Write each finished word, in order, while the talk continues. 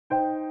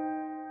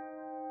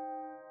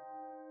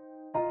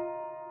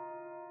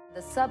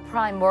The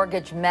subprime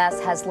mortgage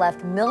mess has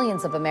left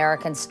millions of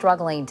Americans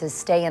struggling to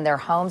stay in their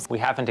homes. We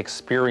haven't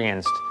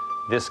experienced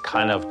this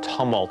kind of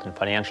tumult in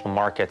financial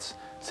markets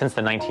since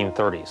the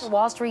 1930s.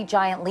 Wall Street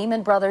giant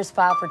Lehman Brothers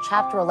filed for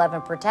Chapter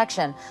 11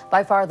 protection,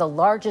 by far the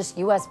largest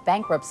U.S.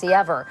 bankruptcy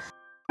ever.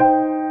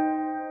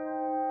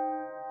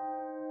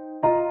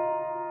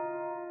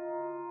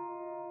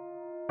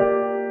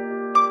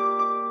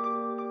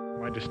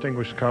 My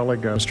distinguished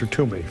colleague, Mr.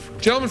 Toomey.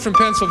 Gentleman from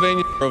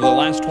Pennsylvania. Over the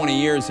last 20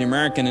 years, the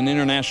American and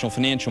international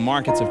financial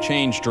markets have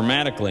changed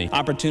dramatically.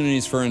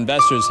 Opportunities for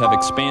investors have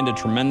expanded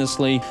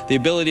tremendously. The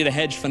ability to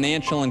hedge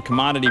financial and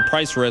commodity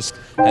price risk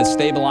has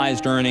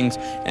stabilized earnings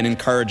and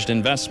encouraged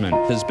investment.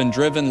 It has been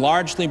driven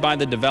largely by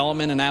the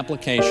development and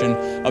application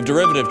of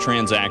derivative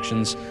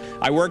transactions.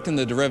 I worked in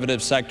the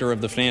derivative sector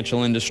of the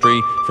financial industry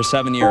for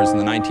 7 years in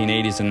the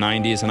 1980s and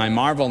 90s, and I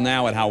marvel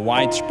now at how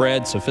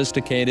widespread,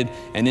 sophisticated,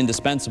 and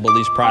indispensable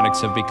these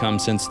products have become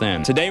since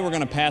then. Today we're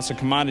going to pass a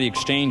Commodity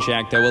Exchange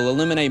Act that will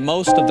eliminate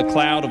most of the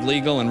cloud of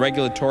legal and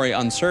regulatory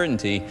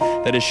uncertainty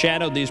that has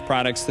shadowed these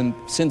products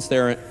since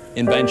their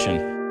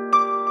invention.